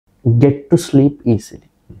get to sleep easily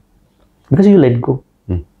because you let go.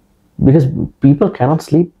 Because people cannot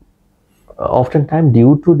sleep oftentimes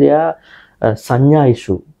due to their sanya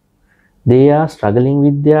issue. They are struggling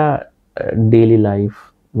with their daily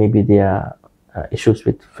life, maybe their issues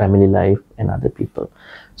with family life and other people.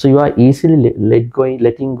 So you are easily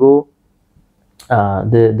letting go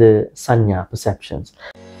the sanya perceptions.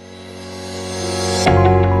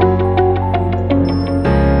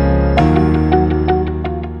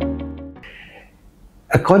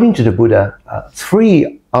 According to the Buddha,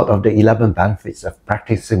 3 out of the 11 benefits of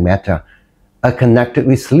practicing metta are connected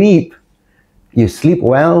with sleep. You sleep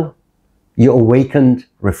well, you're awakened,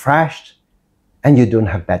 refreshed, and you don't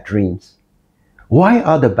have bad dreams. Why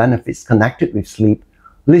are the benefits connected with sleep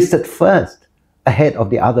listed first ahead of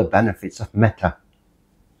the other benefits of metta?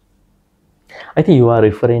 I think you are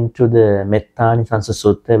referring to the Metta Nisansa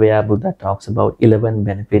Sutta, where Buddha talks about 11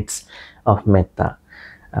 benefits of metta.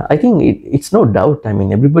 I think it's no doubt. I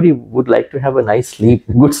mean, everybody would like to have a nice sleep,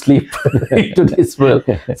 good sleep into this world.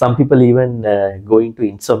 Some people even go into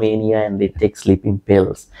insomnia and they take sleeping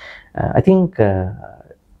pills. I think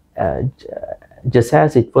just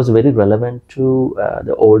as it was very relevant to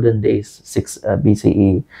the olden days, 6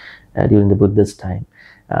 BCE, during the Buddha's time,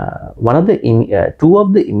 three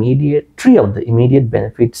of the immediate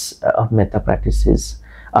benefits of metta practices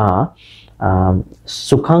are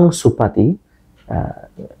sukhang supati.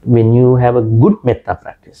 When you have a good metta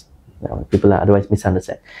practice, people are otherwise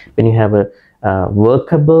misunderstand. When you have a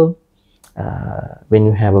workable,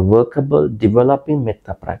 developing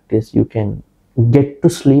metta practice, you can get to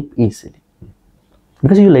sleep easily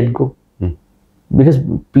because you let go. Because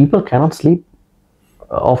people cannot sleep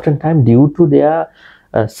oftentimes due to their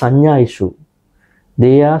sanya issue.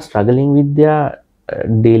 They are struggling with their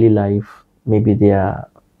daily life, maybe their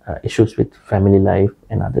issues with family life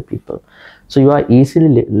and other people. So you are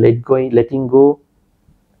easily letting go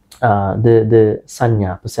the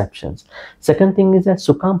sanya perceptions. Second thing is that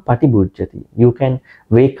sukham patibhujyati. You can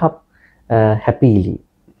wake up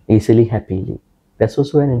easily happily. That's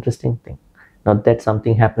also an interesting thing. Not that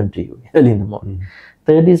something happened to you early in the morning.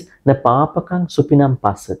 Third is na papakang supinam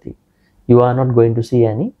passati. You are not going to see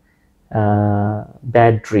any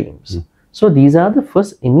bad dreams. So these are the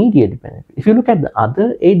first immediate benefits. If you look at the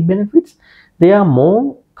other 8 benefits, they are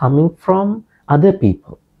more coming from other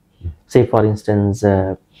people. Say for instance,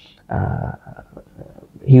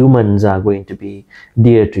 humans are going to be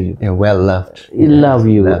dear to you. They're well loved. Love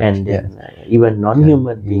you, and then even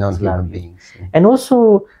non-human beings love you. And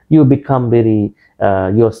also you become very,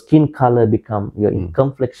 your skin color your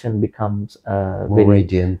complexion becomes more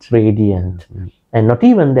very radiant. And not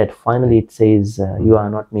even that, finally it says you are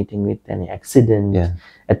not meeting with any accident,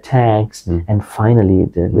 attacks, and finally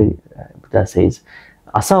the Buddha says,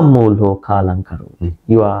 asammulho kalang karoti.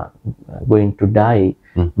 You are going to die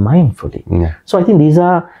mindfully. So I think these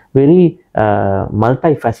are very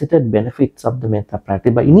multifaceted benefits of the metta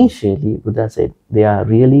practice. But initially, Buddha said they are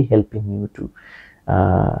really helping you to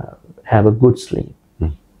have a good sleep.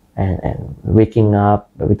 And waking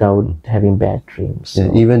up without having bad dreams.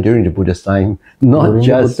 So even during the Buddha's time, not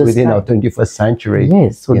just within our 21st century.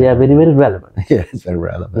 Yes, so they are very, very relevant. Yes, very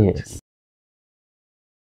relevant. Yes.